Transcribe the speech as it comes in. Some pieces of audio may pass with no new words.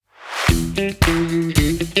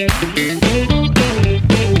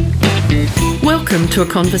Welcome to A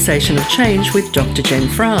Conversation of Change with Dr. Jen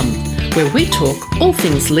Fram, where we talk all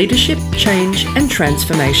things leadership, change and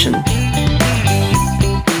transformation.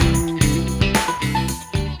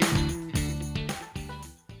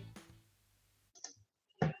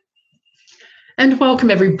 And welcome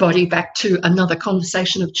everybody back to another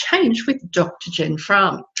Conversation of Change with Dr. Jen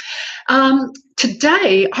Fram.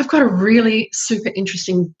 Today, I've got a really super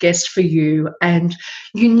interesting guest for you, and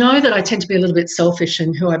you know that I tend to be a little bit selfish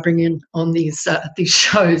in who I bring in on these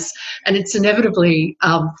shows, and it's inevitably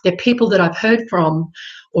they're people that I've heard from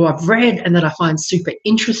or I've read and that I find super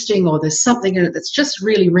interesting, or there's something in it that's just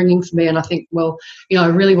really ringing for me, and I think, well, I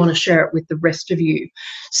really want to share it with the rest of you.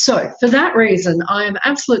 So for that reason, I am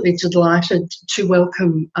absolutely delighted to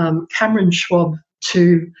welcome Cameron Schwab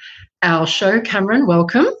to our show. Cameron,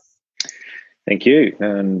 welcome. Thank you,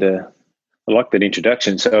 and I like that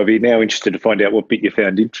introduction. So I'll be now interested to find out what bit you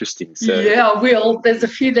found interesting. So. Yeah, I will. There's a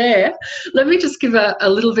few there. Let me just give a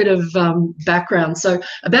little bit of background. So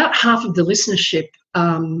about half of the listenership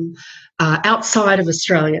outside of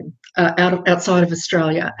Australia,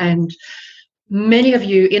 and many of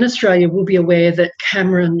you in Australia will be aware that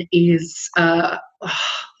Cameron is,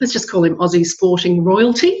 let's just call him Aussie sporting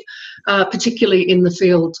royalty, particularly in the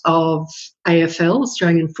field of AFL,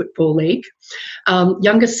 Australian Football League.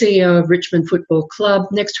 Younger CEO of Richmond Football Club,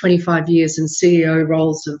 next 25 years in CEO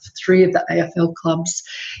roles of 3 of the AFL clubs.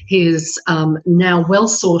 He is now well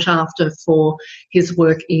sought after for his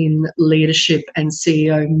work in leadership and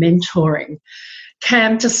CEO mentoring.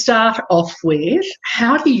 Cam, to start off with,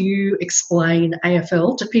 how do you explain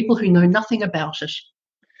AFL to people who know nothing about it?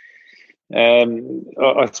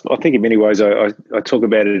 I think in many ways I talk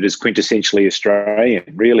about it as quintessentially Australian,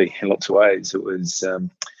 really, in lots of ways. It was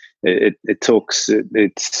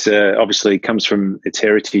it's obviously comes from its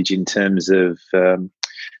heritage in terms of the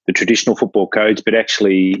traditional football codes, but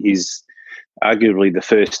actually is arguably the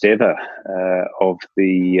first ever of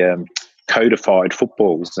the codified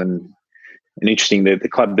footballs. And interesting that the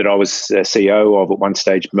club that I was CEO of at one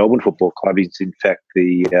stage, Melbourne Football Club, is in fact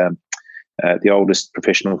the oldest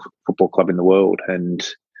professional football club in the world, and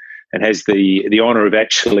has the honour of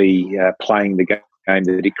actually playing the game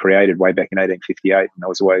that it created way back in 1858. And I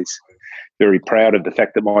was always very proud of the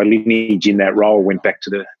fact that my lineage in that role went back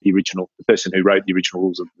to the person who wrote the original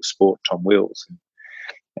rules of the sport, Tom Wills.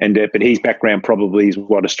 But his background probably is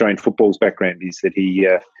what Australian football's background is, that he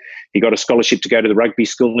got a scholarship to go to the rugby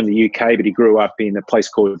school in the UK, but he grew up in a place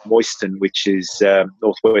called Moyston, which is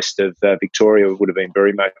northwest of Victoria. It would have been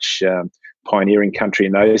very much pioneering country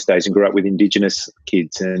in those days, and grew up with Indigenous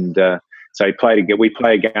kids. And so we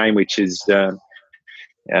play a game which is,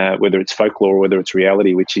 whether it's folklore or whether it's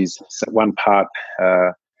reality, which is one part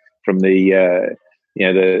from the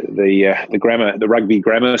rugby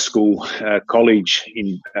grammar school college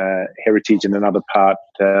in heritage, and another part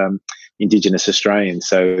Indigenous Australian.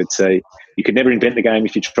 So you could never invent the game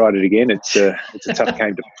if you tried it again. It's a tough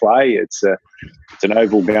game to play. It's an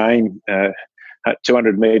oval game,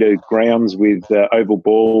 200-metre grounds with oval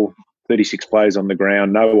ball, 36 players on the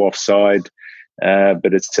ground, no offside.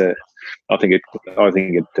 But I think it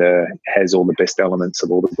has all the best elements of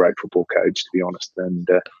all the great football codes, to be honest. And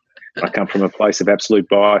I come from a place of absolute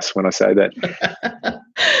bias when I say that.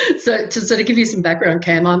 So to sort of give you some background,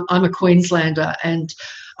 Cam, I'm a Queenslander, and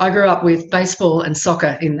I grew up with baseball and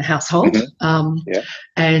soccer in the household. Mm-hmm.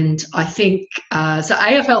 And I think, so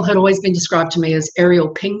AFL had always been described to me as aerial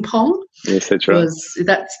ping pong. Yes, that's right.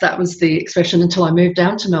 That was the expression until I moved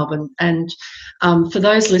down to Melbourne. And for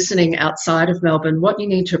those listening outside of Melbourne, what you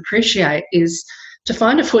need to appreciate is, to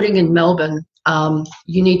find a footing in Melbourne,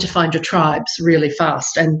 you need to find your tribes really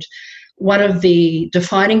fast. And one of the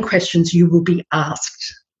defining questions you will be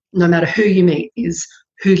asked, no matter who you meet, is,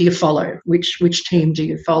 who do you follow? Which team do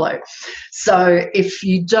you follow? So if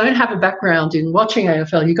you don't have a background in watching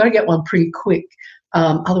AFL, you've got to get one pretty quick.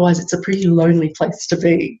 Otherwise, it's a pretty lonely place to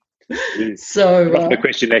be. So the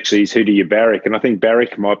question actually is, who do you barrack? And I think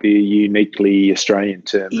barrack might be a uniquely Australian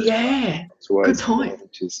term. Yeah, good point.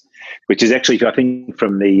 Which is actually, I think,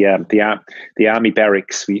 from the army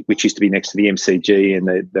barracks, which used to be next to the MCG, and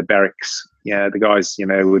the barracks. The guys,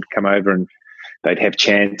 would come over and they'd have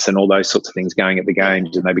chants and all those sorts of things going at the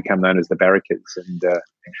games, and they become known as the barrackers. And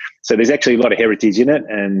so there's actually a lot of heritage in it,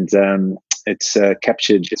 and it's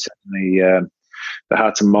captured certainly the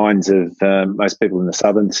hearts and minds of most people in the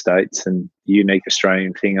southern states. And the unique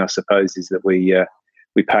Australian thing, I suppose, is that we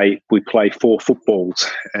play 4 footballs,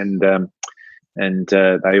 and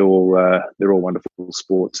they're all wonderful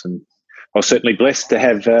sports. And I was certainly blessed to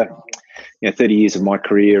have 30 years of my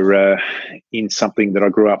career in something that I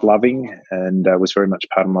grew up loving and was very much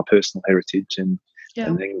part of my personal heritage, and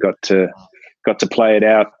then got to play it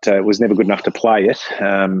out. Was never good enough to play it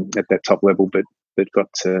at that top level, but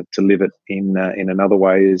got to live it in another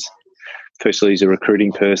way, as firstly as a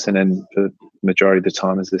recruiting person, and for the majority of the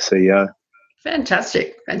time as the CEO.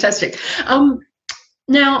 Fantastic.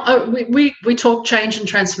 Now, we talk change and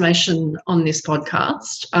transformation on this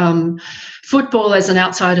podcast. Football, as an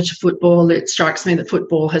outsider to football, it strikes me that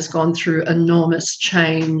football has gone through enormous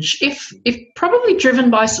change, if probably driven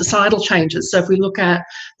by societal changes. So if we look at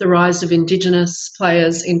the rise of Indigenous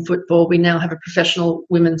players in football, we now have a professional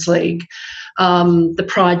women's league, the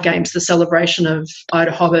Pride Games, the celebration of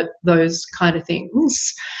Ida Hobbit, those kind of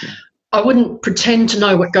things. I wouldn't pretend to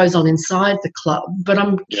know what goes on inside the club, but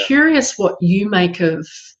I'm curious what you make of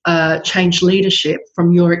change leadership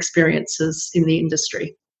from your experiences in the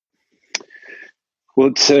industry.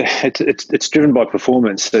 Well, it's driven by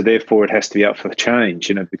performance, so therefore it has to be up for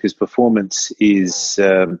change. Because performance is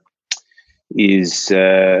by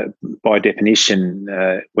definition,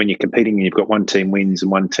 when you're competing and you've got one team wins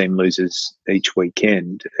and one team loses each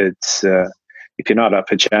weekend, it's if you're not up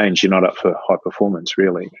for change, you're not up for high performance,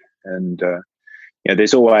 really. And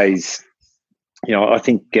there's always, I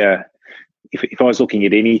think if I was looking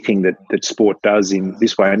at anything that sport does in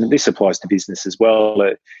this way, and this applies to business as well,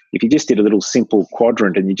 if you just did a little simple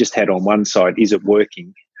quadrant and you just had on one side, is it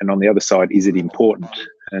working? And on the other side, is it important?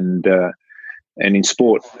 And in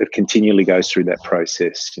sport, it continually goes through that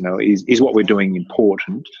process. Is what we're doing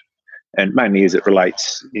important? And mainly as it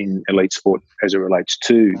relates in elite sport, as it relates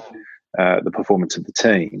to the performance of the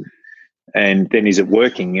team. And then is it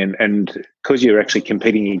working? And because you're actually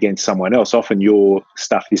competing against someone else, often your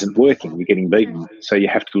stuff isn't working. You're getting beaten. So you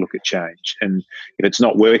have to look at change. And if it's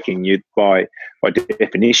not working, by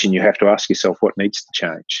definition, you have to ask yourself what needs to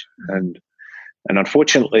change. And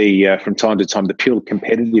unfortunately, from time to time, the pure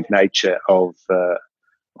competitive nature of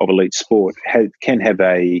elite sport can have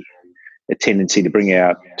a tendency to bring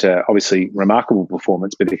out, obviously, remarkable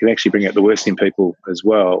performance, but it can actually bring out the worst in people as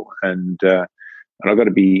well. And I've got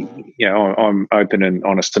to be, I'm open and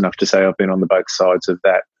honest enough to say I've been on the both sides of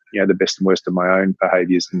that, the best and worst of my own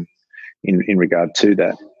behaviours in regard to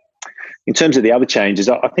that. In terms of the other changes,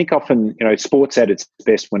 I think often, sport's at its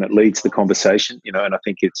best when it leads the conversation, and I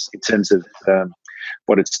think it's in terms of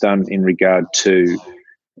what it's done in regard to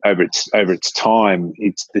over its time,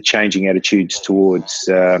 it's the changing attitudes towards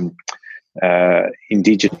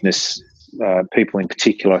Indigenous people in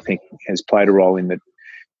particular, I think has played a role in that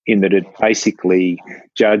it basically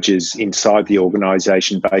judges inside the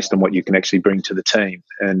organisation based on what you can actually bring to the team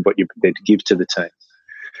and what you're prepared to give to the team.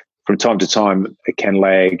 From time to time, it can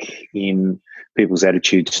lag in people's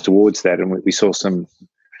attitudes towards that, and we saw some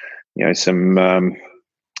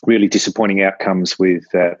really disappointing outcomes with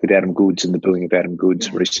Adam Goodes and the booing of Adam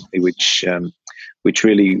Goodes recently, which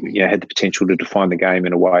really had the potential to define the game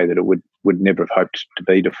in a way that it would never have hoped to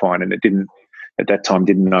be defined, and it didn't. At that time,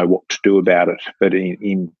 didn't know what to do about it. But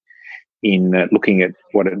in looking at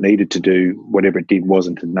what it needed to do, whatever it did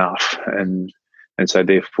wasn't enough, and so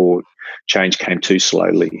therefore change came too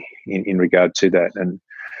slowly in regard to that. And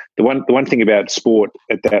the one thing about sport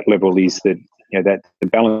at that level is that that the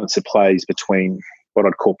balance it plays between what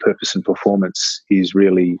I'd call purpose and performance is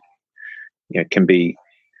really can be.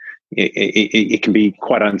 It can be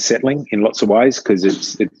quite unsettling in lots of ways because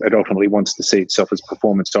it ultimately wants to see itself as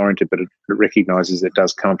performance oriented, but it recognises it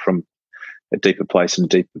does come from a deeper place and a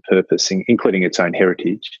deeper purpose, including its own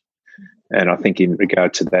heritage. And I think in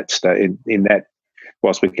regard to that, in that,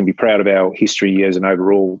 whilst we can be proud of our history as an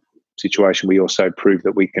overall situation, we also prove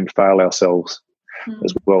that we can fail ourselves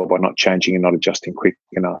as well by not changing and not adjusting quick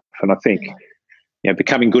enough. And I think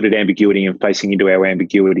becoming good at ambiguity and facing into our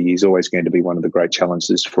ambiguity is always going to be one of the great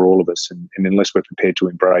challenges for all of us. And unless we're prepared to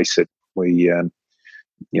embrace it, we're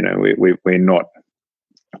not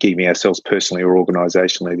giving ourselves personally or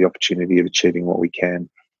organisationally the opportunity of achieving what we can.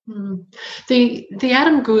 The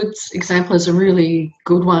Adam Goodes example is a really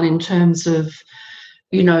good one in terms of,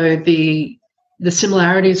 the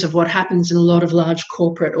similarities of what happens in a lot of large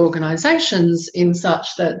corporate organisations, in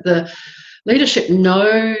such that the leadership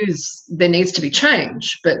knows there needs to be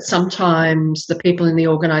change, but sometimes the people in the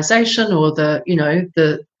organisation or the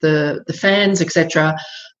fans, etc.,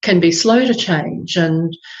 can be slow to change,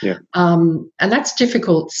 and that's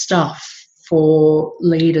difficult stuff for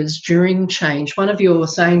leaders during change. One of your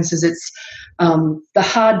sayings is it's the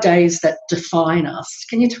hard days that define us.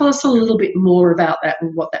 Can you tell us a little bit more about that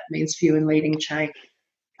and what that means for you in leading change?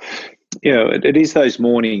 It is those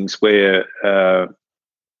mornings where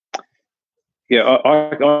Yeah,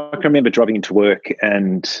 I can remember driving into work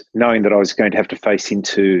and knowing that I was going to have to face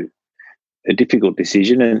into a difficult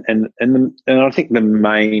decision, and I think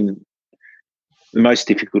the most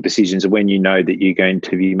difficult decisions are when you know that you're going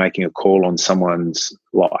to be making a call on someone's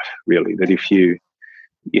life. Really, that if you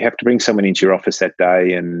have to bring someone into your office that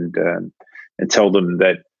day and tell them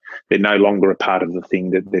that they're no longer a part of the thing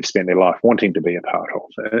that they've spent their life wanting to be a part of.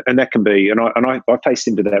 And that can be, and I faced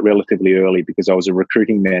into that relatively early because I was a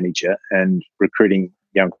recruiting manager and recruiting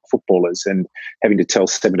young footballers and having to tell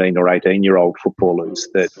 17 or 18-year-old footballers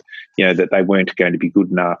that, that they weren't going to be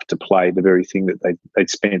good enough to play the very thing that they'd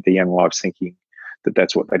spent their young lives thinking that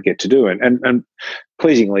that's what they'd get to do. And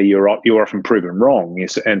pleasingly, you're often proven wrong,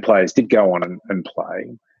 yes, and players did go on and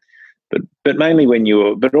play. But mainly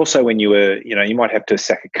but also when you were, you might have to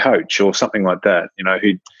sack a coach or something like that, who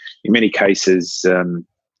in many cases,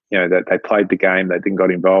 that they played the game, they then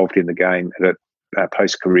got involved in the game at a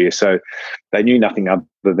post-career. So they knew nothing other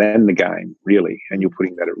than the game, really, and you're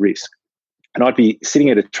putting that at risk. And I'd be sitting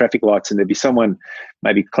at a traffic lights and there'd be someone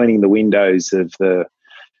maybe cleaning the windows of the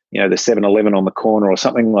 7-Eleven on the corner or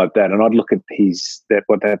something like that. And I'd look at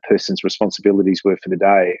what that person's responsibilities were for the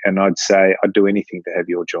day. And I'd say, I'd do anything to have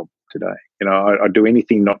your job today. I'd do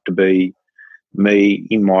anything not to be me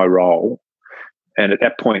in my role. And at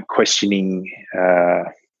that point, questioning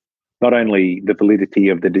not only the validity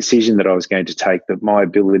of the decision that I was going to take, but my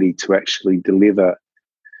ability to actually deliver,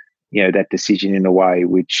 that decision in a way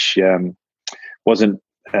which wasn't,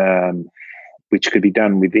 which could be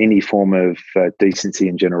done with any form of decency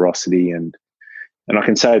and generosity. And I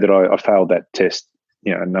can say that I failed that test,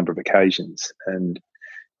 a number of occasions.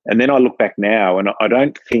 And then I look back now and I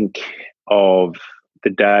don't think of the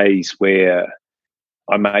days where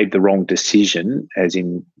I made the wrong decision, as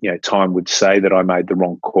in, time would say that I made the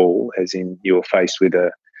wrong call, as in you were faced with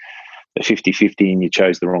a 50-50 and you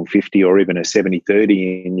chose the wrong 50, or even a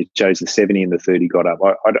 70-30 and you chose the 70 and the 30 got up.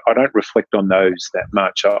 I don't reflect on those that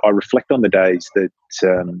much. I reflect on the days that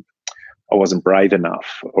I wasn't brave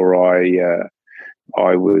enough, or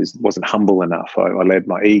I wasn't humble enough. I let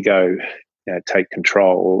my ego take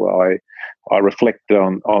control. I reflect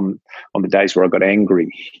on the days where I got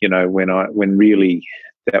angry, when really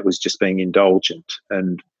that was just being indulgent.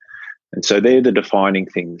 And so they're the defining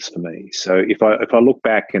things for me. So if I look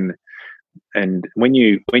back and when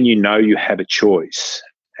you know you have a choice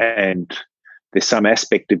and there's some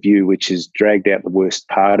aspect of you which has dragged out the worst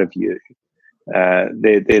part of you,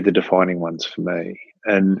 they're the defining ones for me.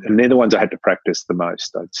 And they're the ones I had to practice the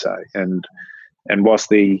most, I'd say. And whilst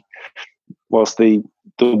the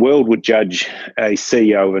world would judge a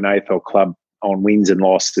CEO of an AFL club on wins and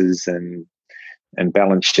losses and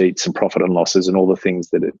balance sheets and profit and losses and all the things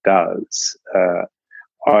that it does,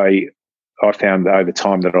 I found that over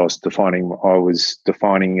time that I was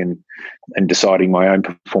defining and deciding my own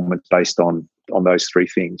performance based on those three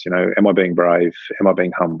things. Am I being brave? Am I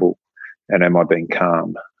being humble? And am I being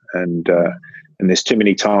calm? And there's too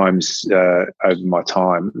many times over my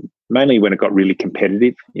time, mainly when it got really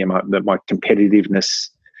competitive, my competitiveness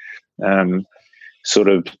sort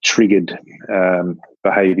of triggered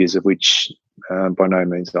behaviours of which by no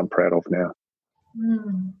means I'm proud of now.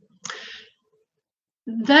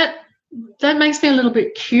 That makes me a little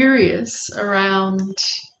bit curious around,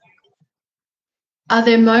 are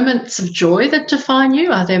there moments of joy that define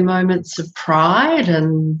you? Are there moments of pride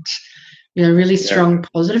and, really strong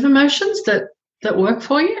positive emotions that work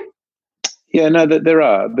for you? Yeah, no, there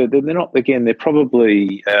are. They're not, again, they're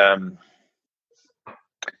probably, they're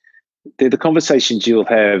the conversations you'll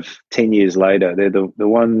have 10 years later. They're the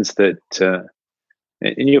ones that,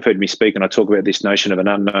 and you've heard me speak, and I talk about this notion of an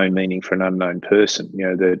unknown meaning for an unknown person,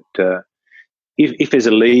 that if as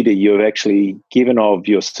a leader you've actually given of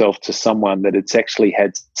yourself to someone that it's actually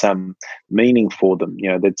had some meaning for them,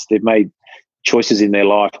 they've made choices in their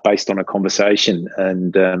life based on a conversation.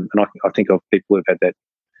 And I think of people who've had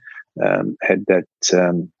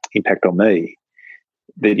that impact on me,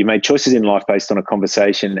 that you made choices in life based on a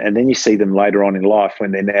conversation, and then you see them later on in life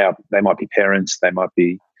when they might be parents, they might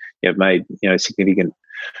be, made, significant,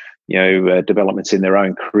 developments in their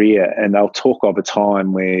own career, and they'll talk of a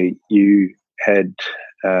time where you had,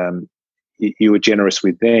 you were generous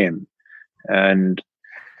with them,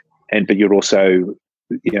 but you're also,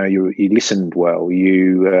 you listened well,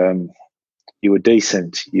 you were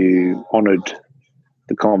decent, you honoured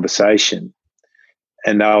the conversation,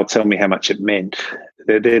 and they'll tell me how much it meant.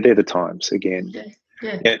 They're the times again.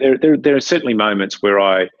 Yeah, there are certainly moments where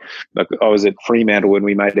I was at Fremantle when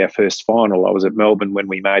we made our first final. I was at Melbourne when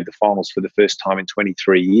we made the finals for the first time in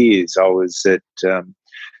 23 years. I was at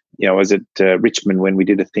I was at Richmond when we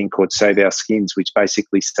did a thing called Save Our Skins, which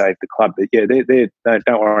basically saved the club. But yeah,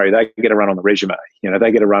 don't worry, they get a run on the resume.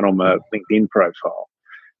 They get a run on the LinkedIn profile.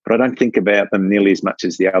 But I don't think about them nearly as much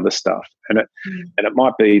as the other stuff. And it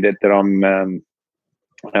might be that I'm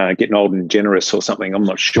getting old and generous or something. I'm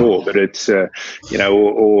not sure, but it's or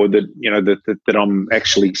that I'm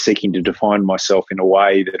actually seeking to define myself in a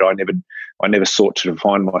way that I never sought to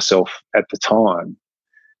define myself at the time.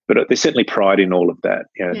 But there's certainly pride in all of that.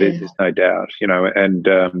 There's no doubt. And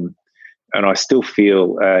I still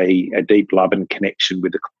feel a deep love and connection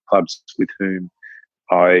with the clubs with whom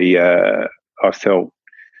I felt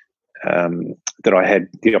that I had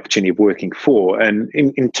the opportunity of working for. And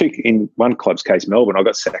in one club's case, Melbourne, I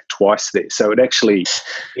got sacked twice there. So it actually,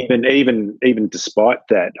 even despite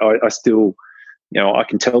that, I still, I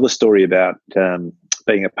can tell the story about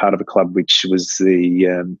being a part of a club which was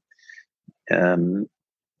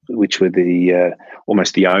which were the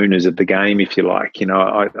almost the owners of the game, if you like.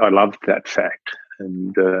 I loved that fact,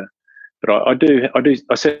 and but I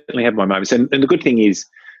certainly have my moments. And the good thing is,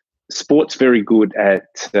 sport's very good at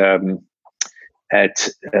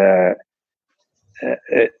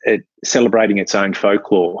celebrating its own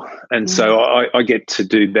folklore, and so I get to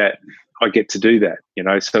do that.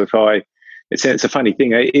 So it's a funny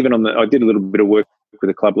thing. I did a little bit of work with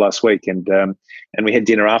the club last week, and we had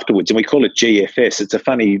dinner afterwards, and we call it GFS. It's a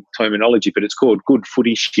funny terminology, but it's called good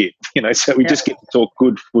footy shit. So we just get to talk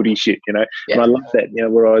good footy shit. And I love that.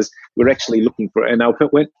 Whereas we're actually looking for, and they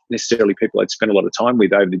weren't necessarily people I'd spent a lot of time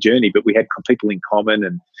with over the journey, but we had people in common,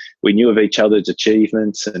 and we knew of each other's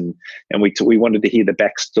achievements, and we wanted to hear the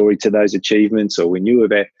backstory to those achievements, or we knew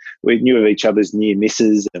of each other's near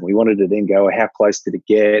misses, and we wanted to then go, how close did it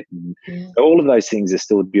get? And all of those things are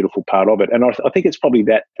still a beautiful part of it. And I think it's probably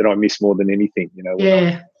that I miss more than anything,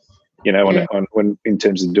 when in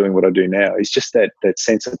terms of doing what I do now. It's just that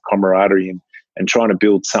sense of camaraderie and trying to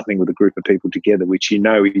build something with a group of people together, which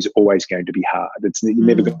is always going to be hard. You're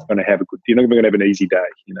never going to have you're never going to have an easy day.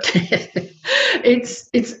 It's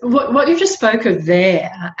what you just spoke of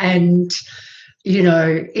there, and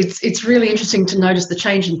it's really interesting to notice the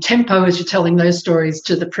change in tempo as you're telling those stories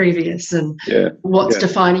to the previous, and what's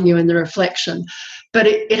defining you in the reflection. But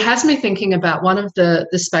it has me thinking about one of the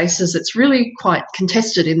spaces that's really quite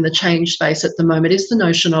contested in the change space at the moment is the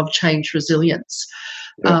notion of change resilience.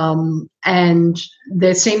 And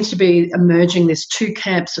there seems to be emerging this two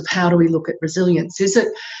camps of how do we look at resilience. Is it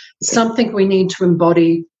something we need to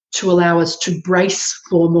embody to allow us to brace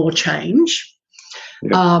for more change?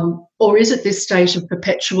 Or is it this state of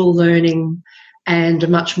perpetual learning and a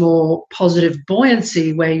much more positive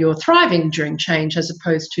buoyancy where you're thriving during change as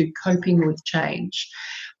opposed to coping with change?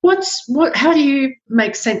 How do you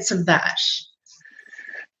make sense of that?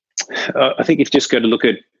 I think you've just got to look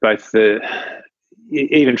at both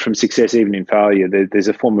even from success, even in failure, there's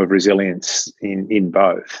a form of resilience in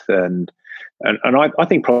both. And I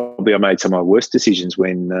think probably I made some of my worst decisions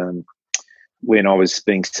when I was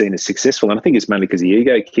being seen as successful. And I think it's mainly because the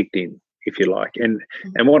ego kicked in, if you like. And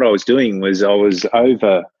what I was doing was I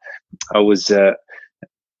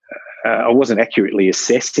wasn't accurately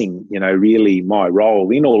assessing, really my role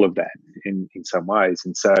in all of that in some ways.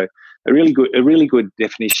 And so a really good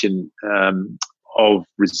definition of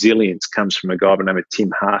resilience comes from a guy by the name of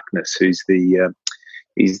Tim Harkness, who's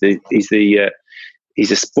he's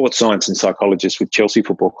a sports science and psychologist with Chelsea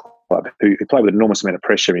Football Club, who played with an enormous amount of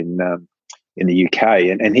pressure in the UK.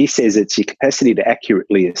 And he says it's your capacity to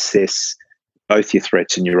accurately assess both your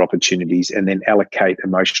threats and your opportunities, and then allocate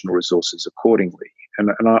emotional resources accordingly.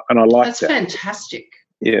 And I like that's that. That's fantastic.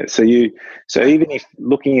 Yeah. So even if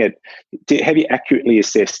looking at, have you accurately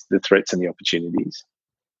assessed the threats and the opportunities?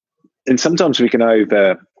 And sometimes we can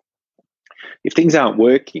if things aren't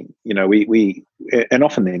working, we and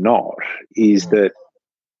often they're not, is that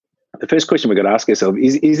the first question we've got to ask ourselves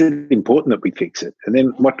is it important that we fix it? And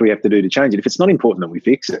then what do we have to do to change it? If it's not important that we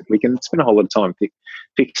fix it, we can spend a whole lot of time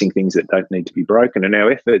fixing things that don't need to be broken. And our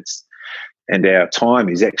efforts and our time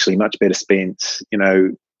is actually much better spent,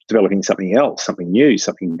 developing something else, something new,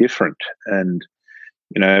 something different. And,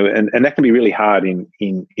 and that can be really hard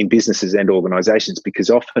in businesses and organisations, because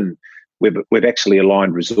often we've actually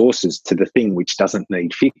aligned resources to the thing which doesn't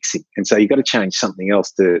need fixing. And so you've got to change something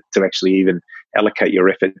else to actually even allocate your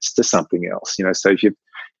efforts to something else. So if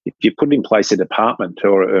you put in place a department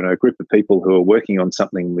or a group of people who are working on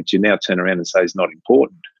something which you now turn around and say is not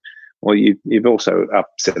important, well, you've also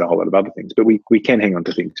upset a whole lot of other things. But we can hang on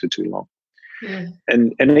to things for too long. Yeah.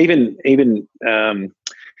 And even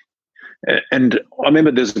and I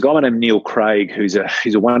remember there's a guy named Neil Craig who's a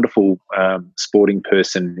wonderful sporting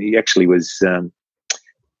person. He actually was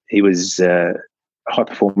high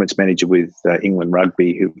performance manager with England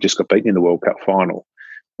Rugby who just got beaten in the World Cup final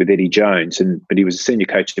with Eddie Jones, but he was a senior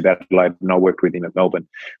coach at Adelaide, and I worked with him at Melbourne.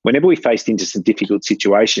 Whenever we faced into some difficult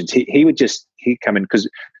situations, he'd come in, because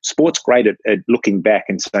sport's great at looking back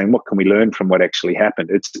and saying, what can we learn from what actually happened?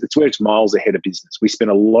 It's where it's miles ahead of business. We spend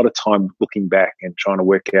a lot of time looking back and trying to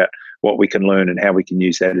work out what we can learn and how we can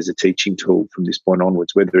use that as a teaching tool from this point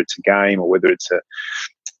onwards, whether it's a game or whether it's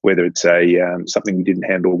something we didn't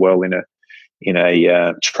handle well in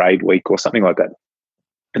a trade week or something like that.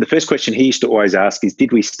 And the first question he used to always ask is,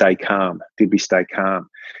 did we stay calm? Did we stay calm?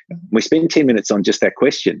 We spend 10 minutes on just that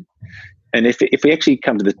question. And if we actually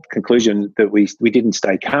come to the conclusion that we didn't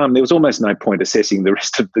stay calm, there was almost no point assessing the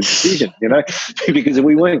rest of the decision, because if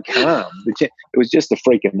we weren't calm, it was just a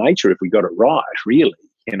freak of nature if we got it right, really,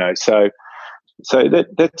 So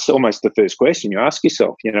that's almost the first question you ask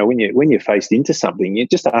yourself, when you're faced into something, you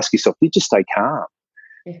just ask yourself, did you stay calm?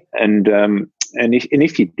 Yeah. And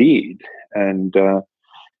if you did, and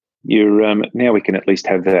now we can at least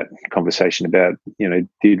have that conversation about,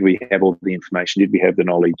 did we have all the information? Did we have the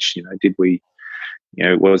knowledge? Did we,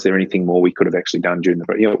 was there anything more we could have actually done during the,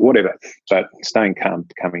 whatever. But staying calm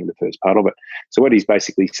becoming the first part of it. So what he's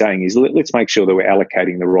basically saying is, let's make sure that we're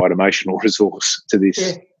allocating the right emotional resource to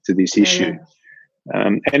this issue. Yeah.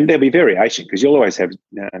 And there'll be variation, because you'll always have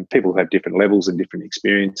people who have different levels and different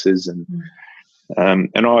experiences, and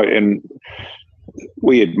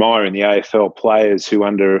we admire in the AFL players who,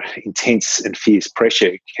 under intense and fierce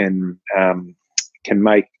pressure, can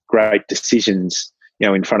make great decisions,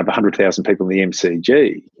 in front of 100,000 people in the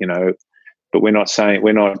MCG. But we're not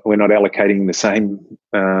allocating the same,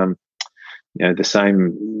 the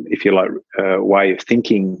same, if you like, way of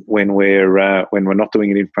thinking when we're not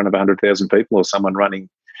doing it in front of 100,000 people, or someone running,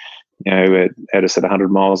 at us at 100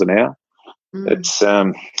 miles an hour.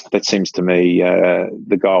 That seems to me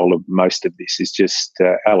the goal of most of this is just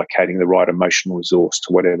allocating the right emotional resource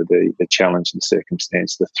to whatever the challenge, the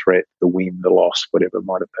circumstance, the threat, the win, the loss, whatever it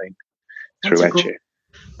might have been through at you.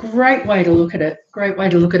 Great way to look at it.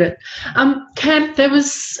 Cam, there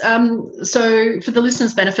was, so for the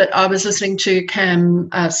listeners' benefit, I was listening to Cam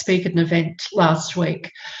speak at an event last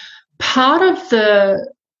week. Part of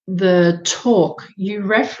the talk, you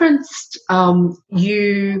referenced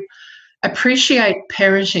you appreciate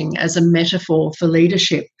parenting as a metaphor for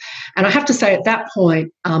leadership. And I have to say, at that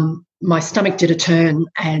point, my stomach did a turn,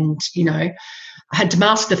 and, I had to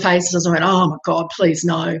mask the faces. I went, oh, my God, please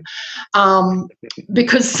no.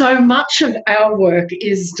 Because so much of our work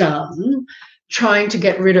is done trying to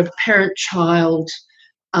get rid of parent-child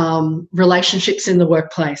relationships in the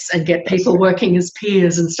workplace and get people working as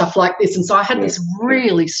peers and stuff like this. And so I had this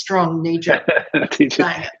really strong knee-jerk.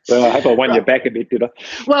 Well, I hope I won your back a bit, did I?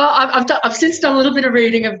 Well, I've since done a little bit of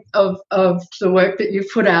reading of the work that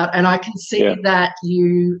you've put out, and I can see that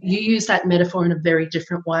you use that metaphor in a very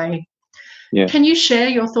different way. Yeah. Can you share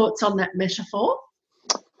your thoughts on that metaphor?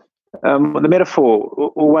 The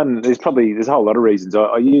metaphor, there's a whole lot of reasons.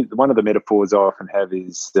 I use one of the metaphors I often have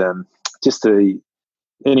is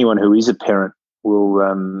anyone who is a parent will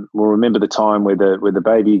remember the time where the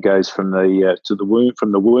baby goes from the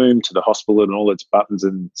womb to the hospital and all its buttons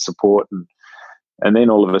and support, and then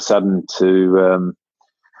all of a sudden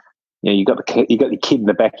you got your kid in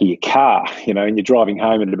the back of your car, and you're driving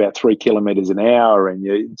home at about 3 kilometres an hour, and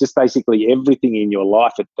you just basically everything in your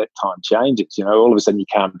life at that time changes. All of a sudden you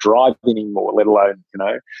can't drive anymore, let alone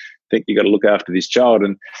think you got to look after this child,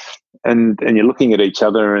 and you're looking at each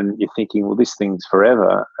other and you're thinking, well, this thing's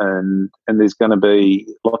forever, and there's going to be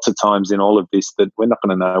lots of times in all of this that we're not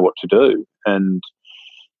going to know what to do, and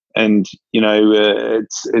it's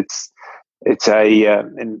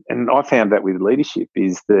and I found that with leadership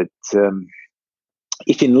is that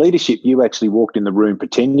if in leadership you actually walked in the room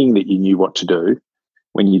pretending that you knew what to do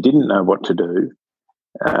when you didn't know what to do,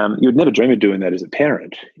 you would never dream of doing that as a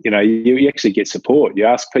parent. You actually get support. You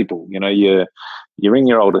ask people. You ring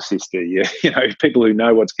your older sister. People who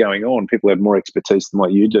know what's going on. People who have more expertise than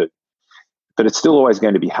what you do. But it's still always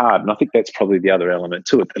going to be hard, and I think that's probably the other element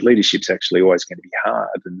to it. That leadership's actually always going to be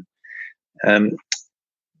hard,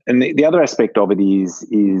 and the other aspect of it is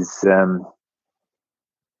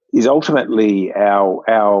ultimately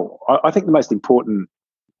I think the most important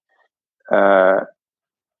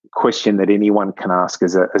question that anyone can ask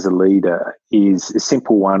as a leader is a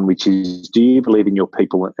simple one, which is, do you believe in your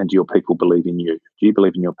people and do your people believe in you? Do you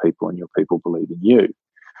believe in your people and your people believe in you?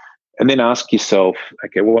 And then ask yourself,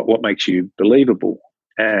 okay, what makes you believable?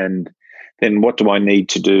 And then what do I need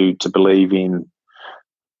to do to believe in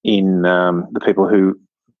the people who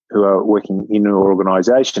are working in an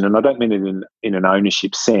organisation? And I don't mean it in an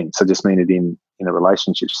ownership sense. I just mean it in a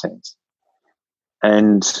relationship sense.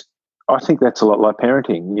 And I think that's a lot like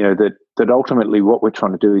parenting, that ultimately what we're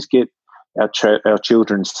trying to do is get our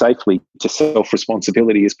children safely to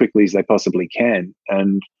self-responsibility as quickly as they possibly can.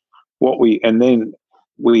 And then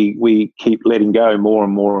we keep letting go more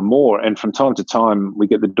and more and more. And from time to time, we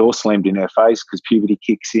get the door slammed in our face because puberty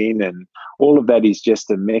kicks in. And all of that is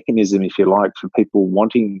just a mechanism, if you like, for people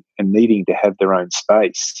wanting and needing to have their own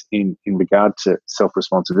space in regard to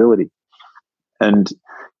self-responsibility. And,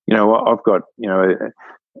 I've got,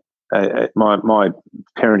 my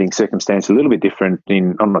parenting circumstance a little bit different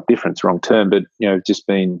I'm not different, it's the wrong term, but, just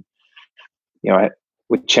been, we're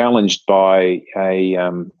challenged by a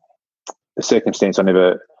circumstance I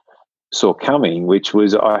never saw coming, which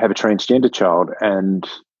was I have a transgender child, and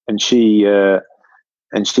she's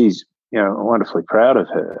wonderfully proud of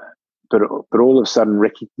her, but all of a sudden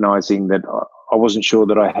recognizing that I wasn't sure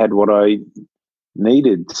that I had what I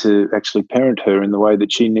needed to actually parent her in the way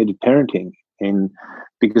that she needed parenting, and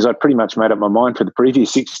because I pretty much made up my mind for the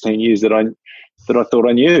previous 16 years that I thought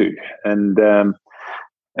I knew, and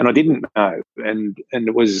I didn't know, and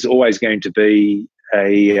it was always going to be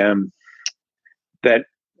that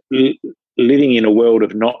living in a world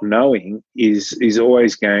of not knowing is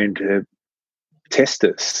always going to test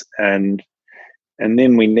us, and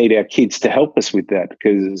then we need our kids to help us with that,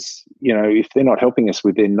 because if they're not helping us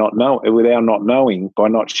with our not knowing, by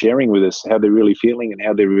not sharing with us how they're really feeling and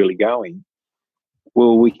how they're really going,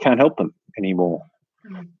 well, we can't help them anymore.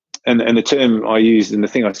 And the term I used and the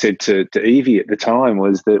thing I said to Evie at the time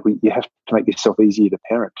was that you have to make yourself easier to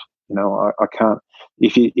parent. I can't,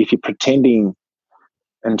 if you're pretending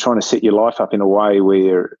and trying to set your life up in a way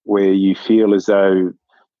where you feel as though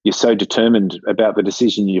you're so determined about the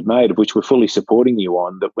decision you've made, of which we're fully supporting you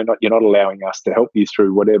on, that you're not allowing us to help you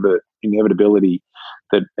through whatever inevitability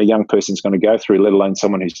that a young person's going to go through, let alone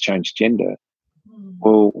someone who's changed gender.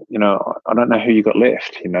 Well, I don't know who you got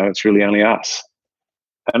left. It's really only us.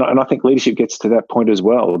 And I think leadership gets to that point as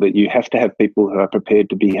well, that you have to have people who are prepared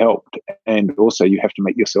to be helped, and also you have to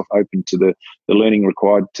make yourself open to the learning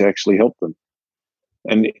required to actually help them.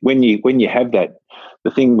 And when you have that, the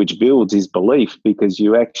thing which builds is belief, because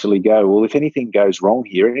you actually go, well, if anything goes wrong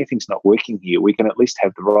here, anything's not working here, we can at least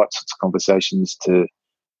have the right sorts of conversations to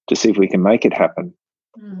see if we can make it happen.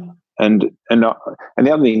 And the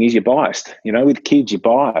other thing is you're biased. With kids, you're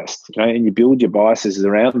biased, and you build your biases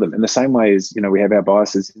around them in the same way as, we have our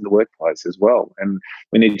biases in the workplace as well. And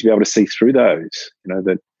we need to be able to see through those,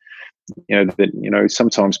 that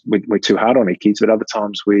sometimes we're too hard on our kids, but other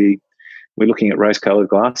times we're looking at rose-coloured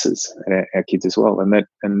glasses at our kids as well, and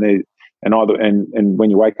when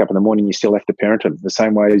you wake up in the morning, you still have to parent them the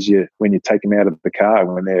same way as when you take them out of the car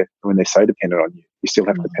when they're so dependent on you. You still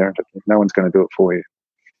have to parent them. No one's going to do it for you.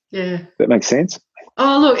 Yeah, that makes sense.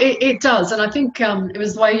 Oh, look, it does, and I think it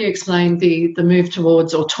was the way you explained the move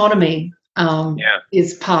towards autonomy.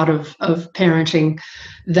 Is part of parenting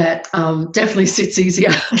that definitely sits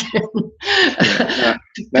easier than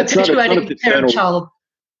perpetuating parent-child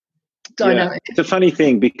dynamic. It's a funny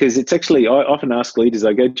thing, because it's actually, I often ask leaders,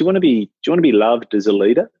 I go, do you want to be loved as a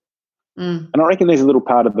leader? And I reckon there's a little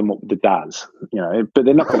part of them that does, but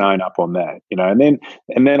they're not going to own up on that, and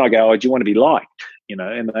then I go, oh, do you want to be liked?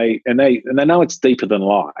 And they know it's deeper than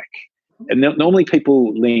like. And normally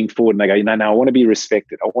people lean forward and they go, no, I want to be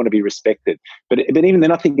respected. I want to be respected. But even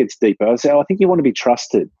then, I think it's deeper. I say, I think you want to be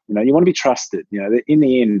trusted. You want to be trusted. In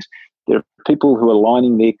the end, there are people who are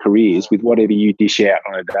aligning their careers with whatever you dish out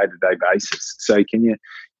on a day-to-day basis. So can you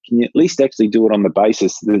at least actually do it on the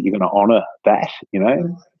basis that you're going to honour that?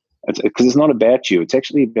 Because it's not about you. It's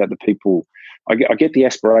actually about the people. I get the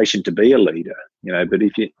aspiration to be a leader, but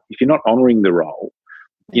if you're not honouring the role,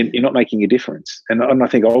 you're not making a difference. And I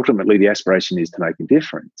think ultimately the aspiration is to make a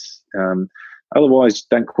difference. Otherwise,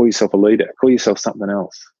 don't call yourself a leader. Call yourself something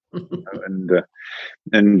else. And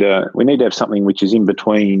we need to have something which is in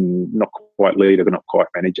between, not quite leader, but not quite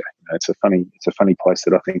manager. It's a funny place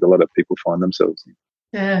that I think a lot of people find themselves in.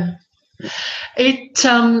 Yeah. It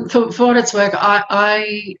for what it's worth,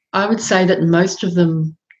 I would say that most of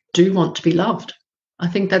them do want to be loved. I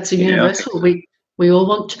think that's a universal. So. We all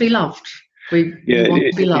want to be loved. We want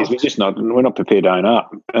to be loved. We're not prepared to own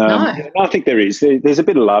up. No. I think there's a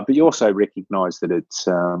bit of love, but you also recognise that it's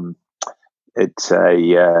a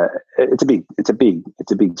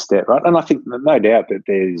big step, right? And I think no doubt that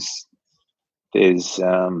there's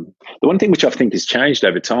the one thing which I think has changed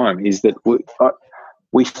over time is that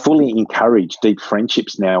we fully encourage deep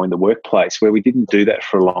friendships now in the workplace, where we didn't do that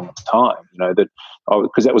for a long time,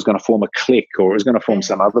 because that was going to form a clique, or it was going to form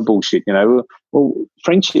some other bullshit, Well,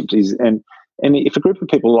 friendships is, and if a group of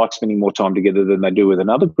people like spending more time together than they do with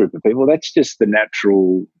another group of people, that's just the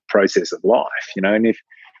natural process of life, and if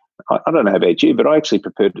I don't know about you, but I actually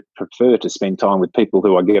prefer to spend time with people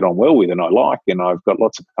who I get on well with and I like, and I've got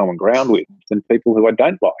lots of common ground with, than people who I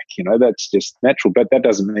don't like. That's just natural. But that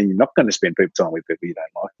doesn't mean you're not going to spend time with people you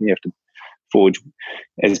don't like. You have to forge,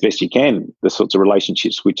 as best you can, the sorts of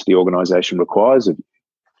relationships which the organisation requires of you.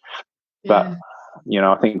 Yeah. But,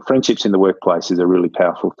 I think friendships in the workplace is a really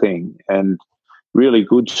powerful thing, and really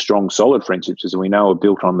good, strong, solid friendships, as we know, are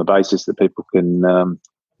built on the basis that people can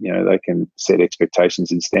they can set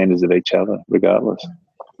expectations and standards of each other regardless.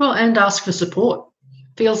 Well, and ask for support.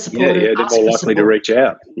 Feel supported. Yeah, they're more likely to reach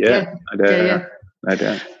out. Yeah. No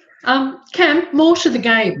doubt. Cam, more to the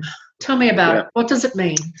game. Tell me about it. What does it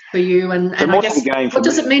mean for you? And I guess, what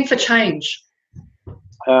does it mean for change?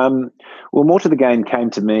 Well, more to the game came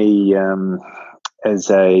to me as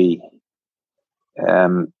a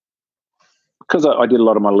because I did a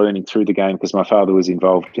lot of my learning through the game, because my father was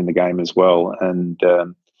involved in the game as well, and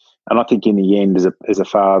I think in the end, as a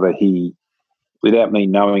father, he, without me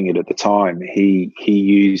knowing it at the time, he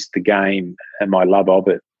used the game and my love of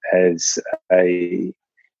it and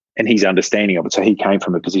his understanding of it. So he came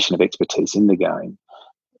from a position of expertise in the game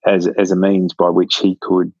as a means by which he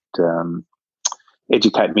could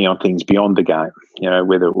educate me on things beyond the game.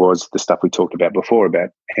 Whether it was the stuff we talked about before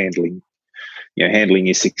about handling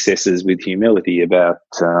your successes with humility, about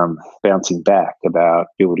bouncing back, about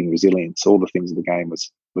building resilience, all the things the game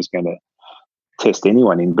was going to test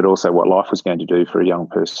anyone in, but also what life was going to do for a young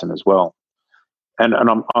person as well. And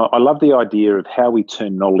I love the idea of how we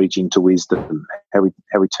turn knowledge into wisdom, how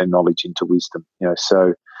we turn knowledge into wisdom.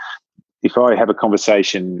 So if I have a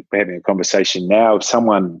conversation, we're having a conversation now, if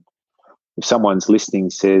someone's listening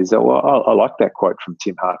says, "Oh, well, I like that quote from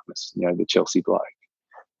Tim Harkness, the Chelsea bloke."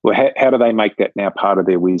 Well, how do they make that now part of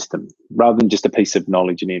their wisdom, rather than just a piece of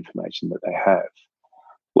knowledge and information that they have?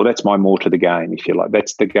 Well, that's my more to the game, if you like.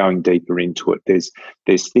 That's the going deeper into it.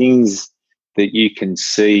 There's things that you can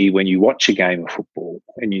see when you watch a game of football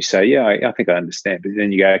and you say, yeah, I think I understand. But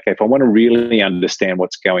then you go, okay, if I want to really understand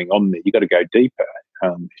what's going on there, you've got to go deeper.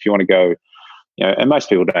 If you want to go, and most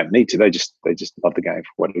people don't need to, they just love the game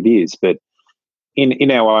for what it is. But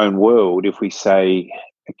in our own world, if we say,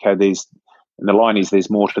 okay, and the line is, there's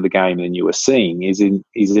more to the game than you are seeing,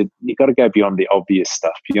 you've got to go beyond the obvious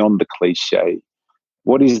stuff, beyond the cliche.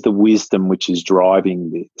 What is the wisdom which is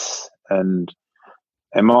driving this? And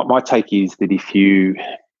my take is that if you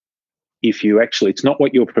actually, it's not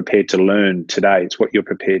what you're prepared to learn today, it's what you're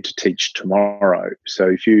prepared to teach tomorrow. So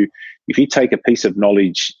if you take a piece of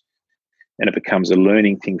knowledge and it becomes a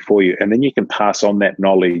learning thing for you, and then you can pass on that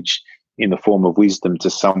knowledge in the form of wisdom to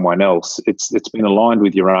someone else, it's been aligned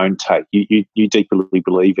with your own take. You deeply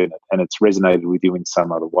believe in it, and it's resonated with you in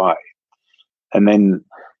some other way. And then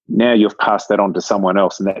now you've passed that on to someone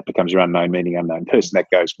else, and that becomes your unknown meaning, unknown person. That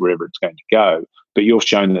goes wherever it's going to go. But you've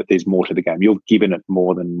shown that there's more to the game. You've given it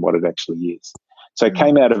more than what it actually is. So it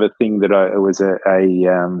came out of a thing that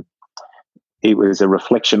it was a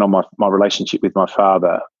reflection on my relationship with my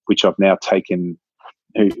father, which I've now taken,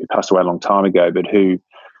 who passed away a long time ago, but who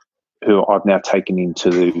I've now taken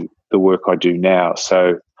into the work I do now.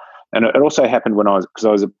 So, and it also happened when I'm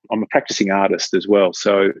a practicing artist as well.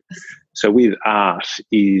 So with art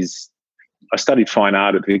I studied fine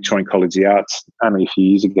art at the Victorian College of the Arts only a few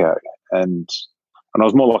years ago, and I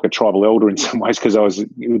was more like a tribal elder in some ways, because I was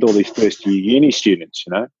with all these first year uni students,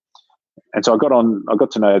 and so I got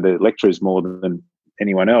to know the lecturers more than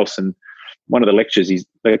anyone else. And one of the lecturers,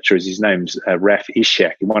 his name's Raf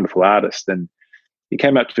Ishak, a wonderful artist, and he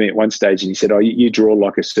came up to me at one stage and he said, "Oh, you draw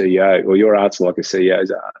like a CEO, or your art's like a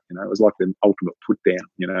CEO's art." It was like the ultimate put down,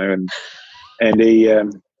 and he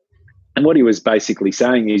and what he was basically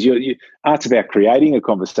saying is, art's about creating a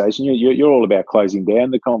conversation. You're all about closing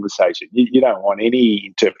down the conversation. You don't want any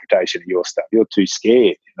interpretation of your stuff. You're too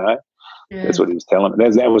scared, Yeah. That's what he was telling me.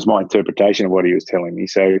 That was my interpretation of what he was telling me.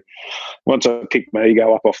 So once I picked my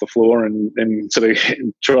ego up off the floor and sort of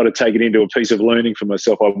try to take it into a piece of learning for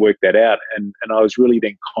myself, I worked that out. And I was really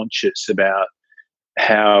then conscious about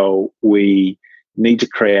how we need to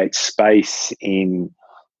create space in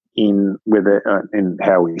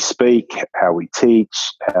how we speak, how we teach,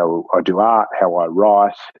 how I do art, how I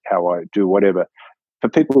write, how I do whatever, for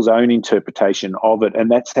people's own interpretation of it.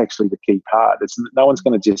 And that's actually the key part. No one's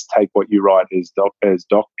going to just take what you write as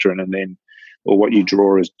doctrine or what you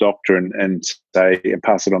draw as doctrine and say and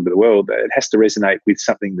pass it on to the world. It has to resonate with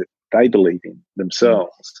something that they believe in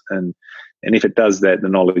themselves. And if it does that, the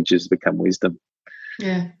knowledge has become wisdom.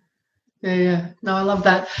 Yeah. No, I love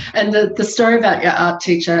that. And the story about your art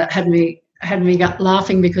teacher had me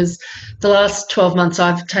laughing, because the last 12 months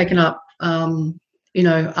I've taken up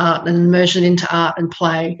art and immersion into art and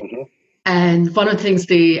play. Mm-hmm. And one of the things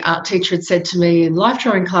the art teacher had said to me in life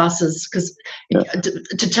drawing classes, because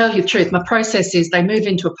to tell you the truth, my process is they move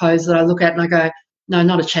into a pose that I look at and I go, no,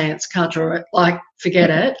 not a chance, can't draw it, like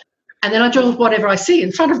forget it. And then I draw whatever I see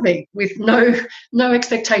in front of me with no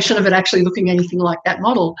expectation of it actually looking anything like that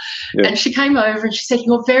model. Yeah. And she came over and she said,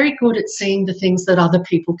 you're very good at seeing the things that other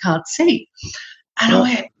people can't see. And I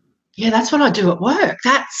went, yeah, that's what I do at work.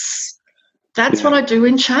 That's what I do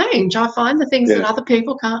in change. I find the things that other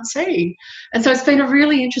people can't see. And so it's been a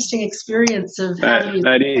really interesting experience of how you...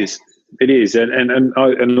 It is. It is.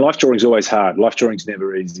 And life drawing is always hard. Life drawing is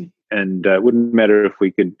never easy. And it wouldn't matter if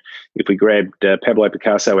we grabbed Pablo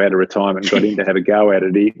Picasso out of retirement and got him to have a go at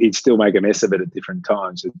it, he'd still make a mess of it at different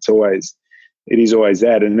times. It is always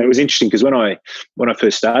that. And it was interesting because when I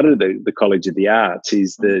first started the College of the Arts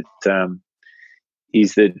is that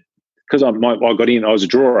because I got in, I was a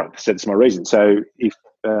drawer, so that's my reason. So if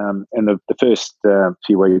and the first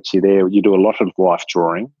few weeks you're there, you do a lot of life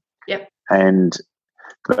drawing. Yep. And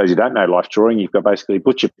for those who don't know life drawing, you've got basically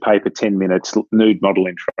butcher paper, 10 minutes, nude model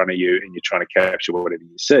in front of you, and you're trying to capture whatever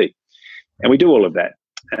you see. And we do all of that.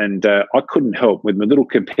 And I couldn't help with my little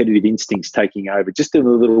competitive instincts taking over, just doing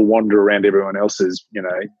a little wander around everyone else's,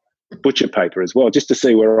 butcher paper as well, just to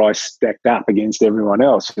see where I stacked up against everyone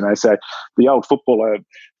else. So the old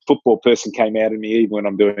football person came out of me even when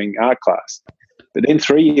I'm doing art class. But then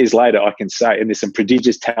 3 years later, I can say, and there's some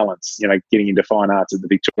prodigious talents, getting into fine arts at the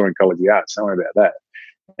Victorian College of the Arts. Don't worry about that.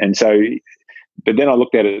 And so, but then I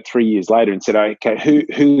looked at it 3 years later and said, okay,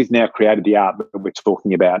 who has now created the art that we're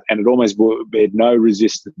talking about? And it almost had no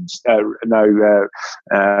resistance, no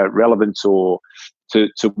relevance or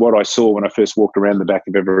to what I saw when I first walked around the back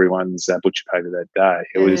of everyone's butcher paper that day.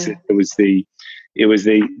 It was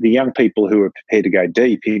the young people who were prepared to go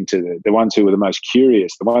deep into the ones who were the most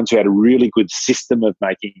curious, the ones who had a really good system of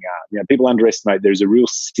making art. People underestimate there's a real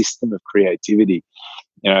system of creativity.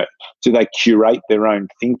 Do they curate their own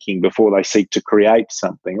thinking before they seek to create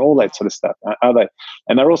something? All that sort of stuff. Are they?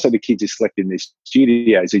 And they're also the kids who selected in these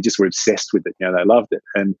studios who just were obsessed with it. They loved it.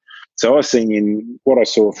 And so I was seeing in what I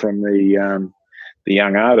saw from the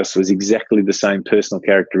young artists was exactly the same personal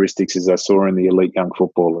characteristics as I saw in the elite young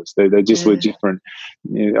footballers. They just were different.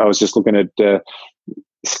 I was just looking at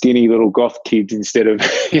skinny little goth kids instead of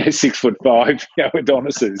 6'5"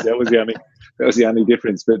 Adonises. That was the only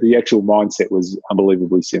difference. But the actual mindset was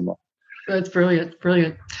unbelievably similar. That's brilliant.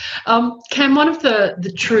 Cam, one of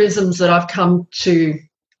the truisms that I've come to,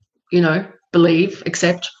 believe,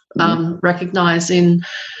 accept, recognise in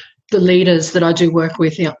the leaders that I do work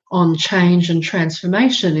with on change and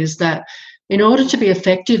transformation is that in order to be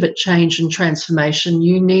effective at change and transformation,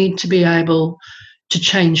 you need to be able to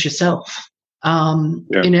change yourself.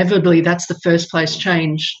 Inevitably, that's the first place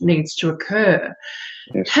change needs to occur.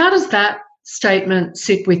 Yes. How does that statement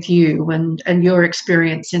sit with you and your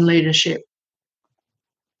experience in leadership?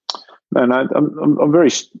 No, I'm very,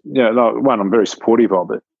 I'm very supportive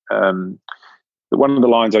of it. But one of the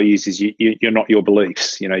lines I use is you're not your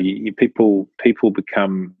beliefs. People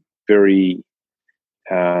become very,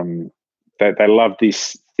 they love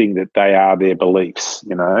this thing that they are their beliefs,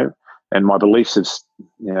 and my beliefs have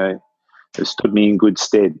stood me in good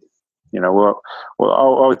stead. Well,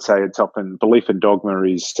 I would say it's often belief and dogma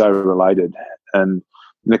is so related. And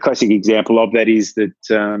the classic example of that is that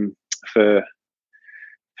for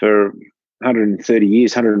 130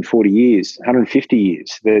 years, 140 years, 150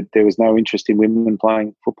 years, that there was no interest in women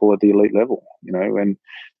playing football at the elite level, and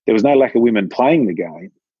there was no lack of women playing the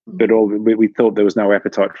game, but we thought there was no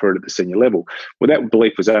appetite for it at the senior level. Well, that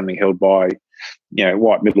belief was only held by,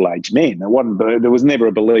 white middle-aged men. There was never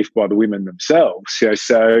a belief by the women themselves.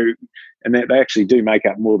 And they actually do make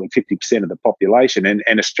up more than 50% of the population.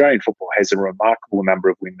 And Australian football has a remarkable number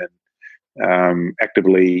of women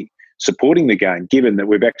actively supporting the game, given that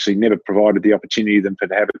we've actually never provided the opportunity for them to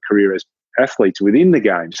have a career as athletes within the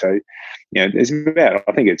game. So, there's about,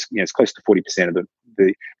 I think it's close to 40% of the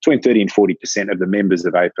between 30 and 40% of the members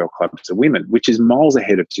of AFL clubs are women, which is miles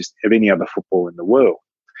ahead of any other football in the world.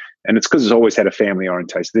 And it's because it's always had a family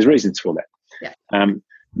orientation. There's reasons for that. Yeah.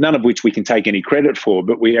 None of which we can take any credit for,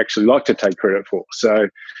 but we actually like to take credit for. So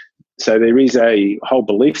there is a whole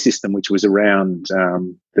belief system which was around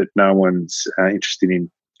that no one's interested in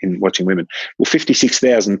watching women. Well,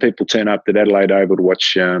 56,000 people turn up at Adelaide Oval to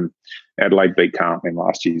watch Adelaide beat Carlton in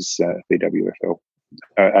last year's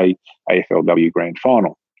AFLW Grand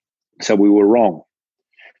Final. So we were wrong.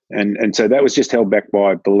 And so that was just held back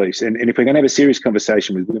by beliefs. And if we're going to have a serious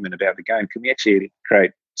conversation with women about the game, can we actually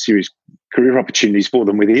create serious career opportunities for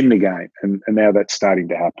them within the game? And now that's starting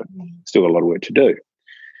to happen. Still a lot of work to do.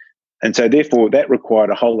 And so therefore that required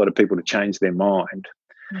a whole lot of people to change their mind.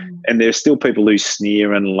 And there's still people who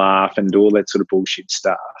sneer and laugh and do all that sort of bullshit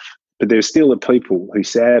stuff. But there's still the people who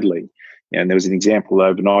sadly, and there was an example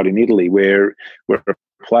overnight in Italy where a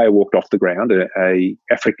player walked off the ground, a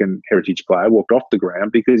African heritage player walked off the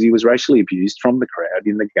ground because he was racially abused from the crowd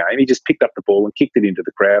in the game. He just picked up the ball and kicked it into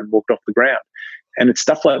the crowd and walked off the ground. And it's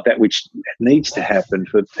stuff like that which needs to happen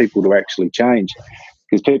for people to actually change.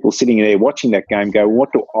 Because people sitting there watching that game go,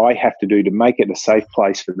 what do I have to do to make it a safe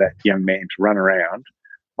place for that young man to run around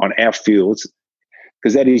on our fields?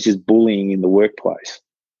 Because that is just bullying in the workplace.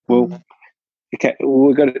 Well,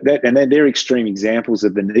 we've got that, and they're extreme examples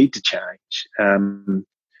of the need to change.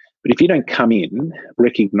 But if you don't come in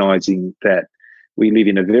recognising that we live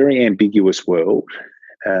in a very ambiguous world,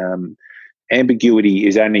 ambiguity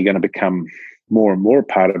is only going to become more and more a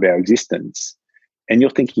part of our existence, and you're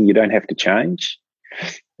thinking you don't have to change.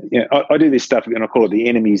 I do this stuff and I call it the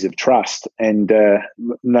enemies of trust. And the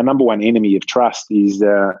number one enemy of trust is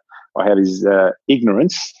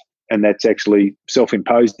ignorance, and that's actually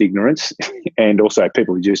self-imposed ignorance, and also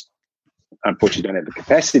people who just unfortunately don't have the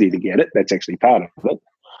capacity to get it. That's actually part of it.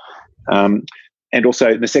 And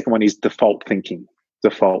also the second one is default thinking.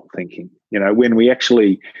 When we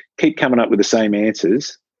actually keep coming up with the same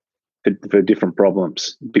answers for different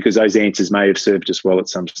problems, because those answers may have served us well at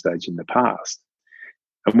some stage in the past.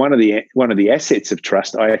 And one of the assets of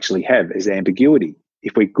trust I actually have is ambiguity.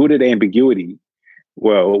 If we're good at ambiguity,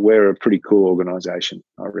 well, we're a pretty cool organisation,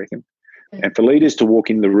 I reckon. And for leaders to walk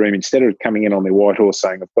in the room, instead of coming in on their white horse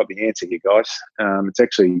saying, I've got the answer here, guys, it's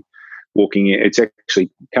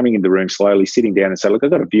actually coming in the room slowly, sitting down and say, look,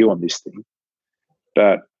 I've got a view on this thing.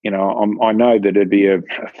 But, I know that it'd be a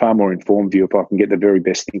far more informed view if I can get the very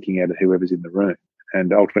best thinking out of whoever's in the room.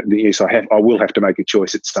 And ultimately, yes, I will have to make a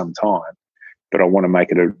choice at some time, but I want to make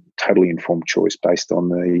it a totally informed choice based on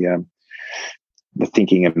the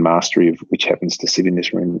thinking and mastery of which happens to sit in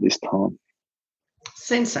this room at this time.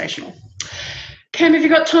 Sensational. Cam, have you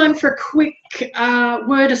got time for a quick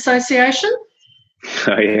word association?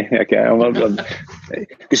 Oh, yeah, okay.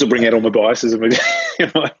 This will bring out all my biases. I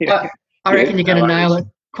reckon you're going to nail it.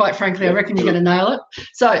 Quite frankly, I reckon you're going to nail it.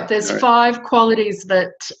 So there's 5 qualities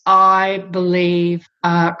that I believe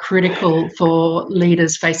are critical for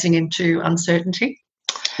leaders facing into uncertainty.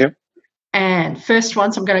 Yep. And first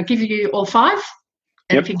ones, I'm going to give you all 5.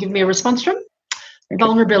 And if you give me a response to them,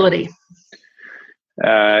 vulnerability.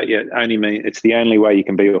 It's the only way you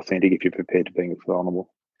can be authentic if you're prepared to be vulnerable.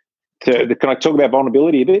 So can I talk about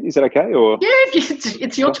vulnerability a bit? Is that okay? Or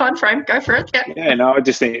it's your time frame. Go for it. Yeah. No, I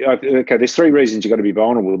just think there's 3 reasons you've got to be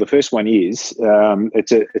vulnerable. The first one is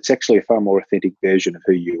it's actually a far more authentic version of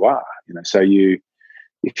who you are. So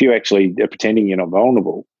if you actually are pretending you're not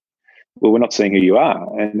vulnerable, well, we're not seeing who you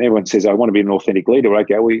are. And everyone says, I want to be an authentic leader.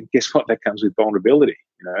 Okay, well, guess what? That comes with vulnerability.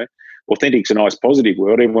 Authentic's a nice positive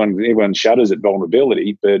word. Everyone shudders at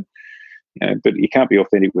vulnerability, but you can't be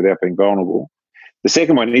authentic without being vulnerable. The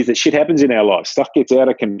second one is that shit happens in our lives. Stuff gets out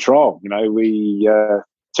of control.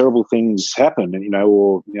 Terrible things happen,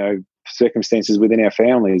 or circumstances within our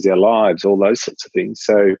families, our lives, all those sorts of things.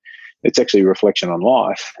 So it's actually a reflection on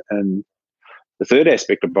life. And the third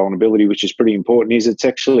aspect of vulnerability, which is pretty important, is it's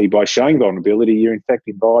actually by showing vulnerability, you're in fact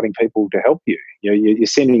inviting people to help you. You're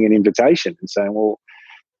sending an invitation and saying, well,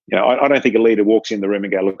 I don't think a leader walks in the room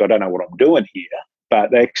and go, look, I don't know what I'm doing here.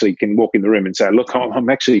 But they actually can walk in the room and say, look, I'm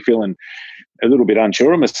actually feeling a little bit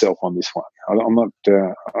unsure of myself on this one.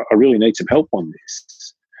 I really need some help on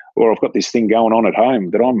this. Or I've got this thing going on at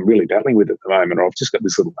home that I'm really battling with at the moment, or I've just got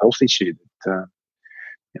this little health issue that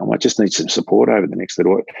I might just need some support over the next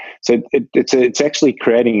little while. So it's actually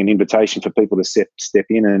creating an invitation for people to step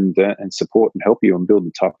in and support and help you and build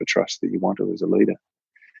the type of trust that you want to as a leader.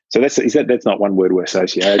 So that's not one word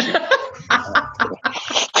association.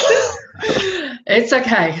 It's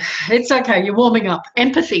okay. It's okay. You're warming up.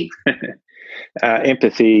 Empathy.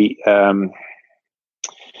 Empathy. So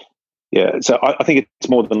I think it's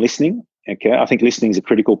more than listening. Okay. I think listening is a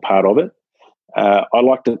critical part of it. I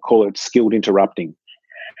like to call it skilled interrupting.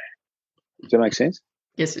 Does that make sense?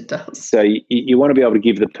 Yes, it does. So you want to be able to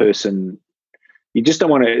give the person, you just don't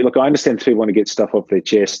want to, look, I understand people want to get stuff off their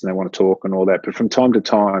chest and they want to talk and all that, but from time to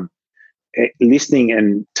time, listening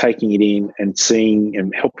and taking it in and seeing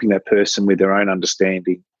and helping that person with their own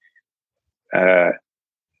understanding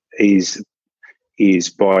is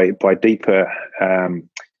by deeper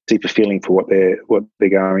feeling for what they're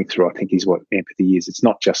going through. I think is what empathy is. It's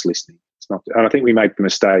not just listening. It's not. And I think we make the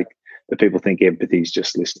mistake that people think empathy is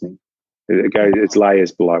just listening. It's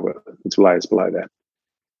layers below it. It's layers below that.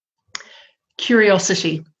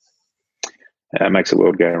 Curiosity. Makes the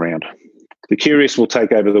world go around. The curious will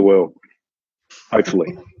take over the world,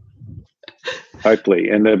 hopefully. Hopefully.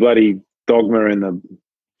 And the bloody dogma and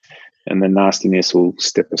the nastiness will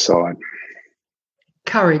step aside.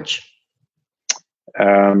 Courage.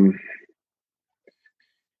 Doing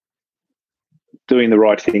the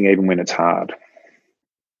right thing even when it's hard.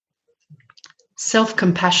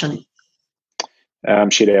 Self-compassion.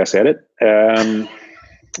 Shithouse at it.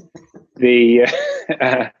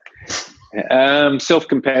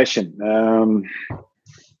 Self-compassion.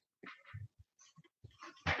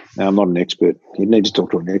 No, I'm not an expert. You need to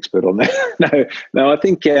talk to an expert on that. No. I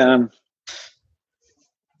think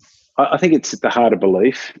I think it's at the heart of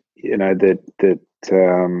belief. That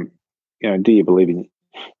do you believe in?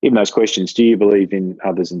 Even those questions: do you believe in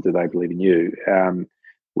others, and do they believe in you?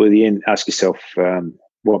 Well, at the end, ask yourself,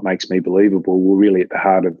 what makes me believable? Well, really, at the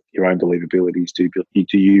heart of your own believability is do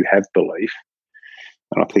you have belief?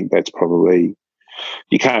 And I think that's probably,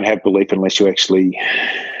 you can't have belief unless you actually,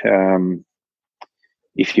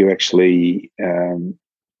 if you actually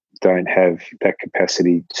don't have that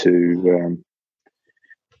capacity to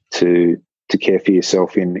care for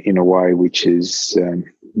yourself in a way which is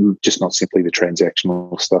just not simply the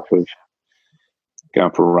transactional stuff of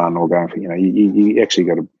going for a run or going for, you actually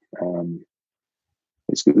got to,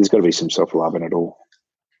 there's got to be some self-love in it all.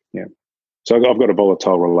 Yeah. So I've got a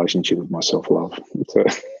volatile relationship with my self-love.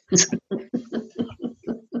 It's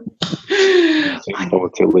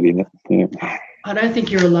volatility in it. Yeah. I don't think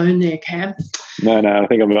you're alone there, Cam. No, I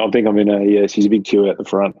think I'm in a. She's a big queue at the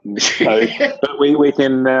front. So, but we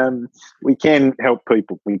can help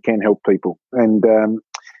people. We can help people, and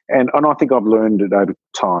I think I've learned it over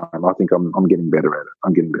time. I think I'm getting better at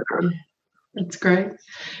it. That's great.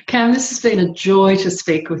 Cam, this has been a joy to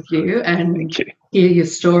speak with you and hear your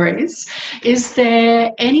stories. Is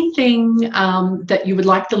there anything that you would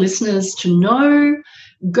like the listeners to know,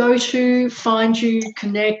 go to, find you,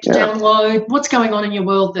 connect, download? What's going on in your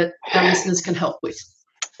world that our listeners can help with?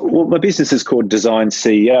 Well, my business is called Design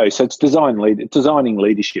CEO. So it's designing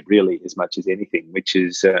leadership really as much as anything, which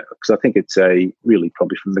is because I think it's really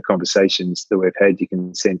probably from the conversations that we've had, you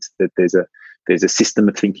can sense that there's a system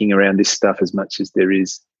of thinking around this stuff as much as there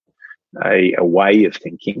is a way of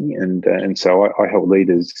thinking, and so I help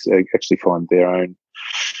leaders actually find their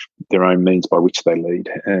own means by which they lead,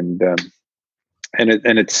 and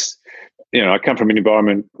it's I come from an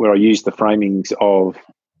environment where I use the framings of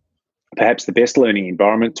perhaps the best learning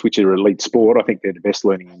environments, which are elite sport. I think they're the best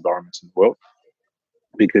learning environments in the world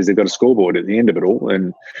because they've got a scoreboard at the end of it all,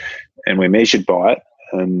 and we're measured by it,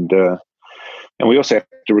 and we also have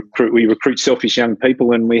to recruit selfish young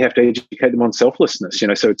people, and we have to educate them on selflessness,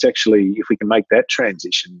 so it's actually, if we can make that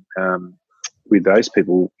transition with those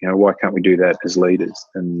people, why can't we do that as leaders?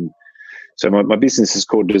 And so my business is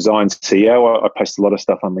called Design CEO. I post a lot of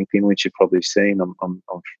stuff on LinkedIn, which you've probably seen. I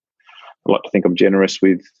like to think I'm generous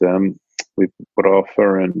with what I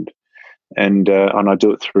offer, and I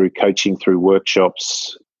do it through coaching, through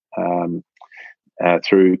workshops,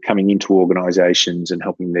 through coming into organisations and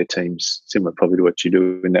helping their teams, similar probably to what you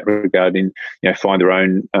do in that regard, in find their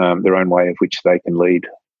own way of which they can lead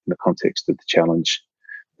in the context of the challenge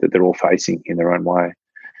that they're all facing in their own way.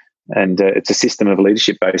 And it's a system of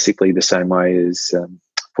leadership, basically the same way as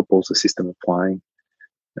football's a system of playing.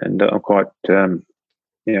 And I'm quite at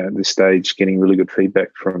this stage getting really good feedback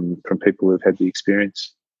from people who've had the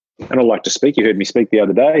experience. And I like to speak. You heard me speak the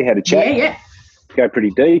other day, had a chat. Yeah. Go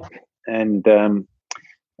pretty deep, and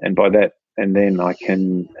by that, and then I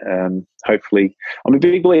can hopefully. I'm a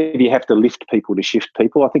big believer you have to lift people to shift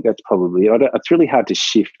people. I think that's probably. It's really hard to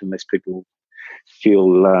shift unless people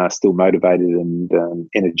feel still motivated and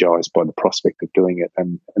energized by the prospect of doing it,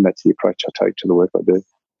 and that's the approach I take to the work I do.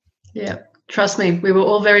 Yeah. Trust me, we were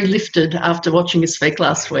all very lifted after watching you speak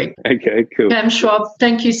last week. Okay, cool. Cam Schwab,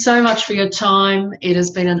 thank you so much for your time. It has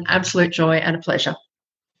been an absolute joy and a pleasure.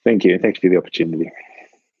 Thank you. Thanks for the opportunity.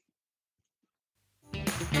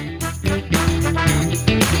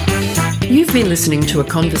 You've been listening to A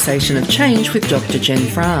Conversation of Change with Dr. Jen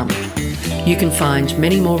Fram. You can find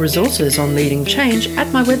many more resources on leading change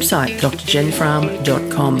at my website,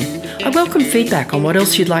 drjenfram.com. I welcome feedback on what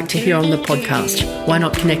else you'd like to hear on the podcast. Why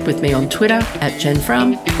not connect with me on Twitter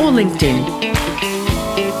 @JenFram or LinkedIn.